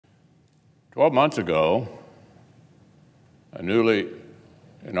12 months ago, a newly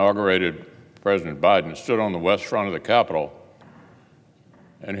inaugurated President Biden stood on the west front of the Capitol,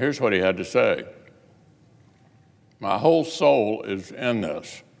 and here's what he had to say. My whole soul is in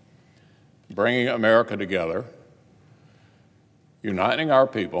this, bringing America together, uniting our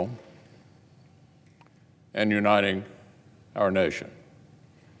people, and uniting our nation.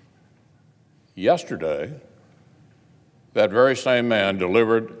 Yesterday, that very same man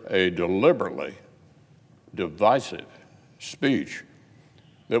delivered a deliberately divisive speech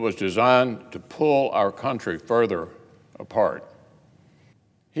that was designed to pull our country further apart.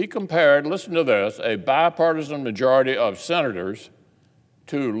 He compared, listen to this, a bipartisan majority of senators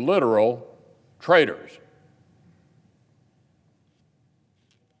to literal traitors.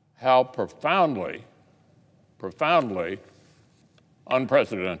 How profoundly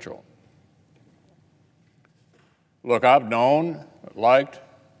unpresidential. Look, I've known, liked,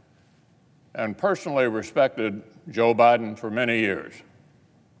 and personally respected Joe Biden for many years.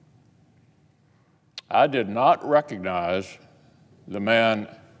 I did not recognize the man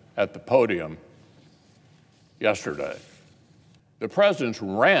at the podium yesterday. The president's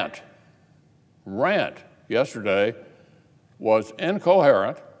rant yesterday was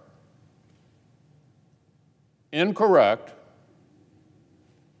incoherent, incorrect,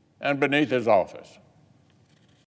 and beneath his office.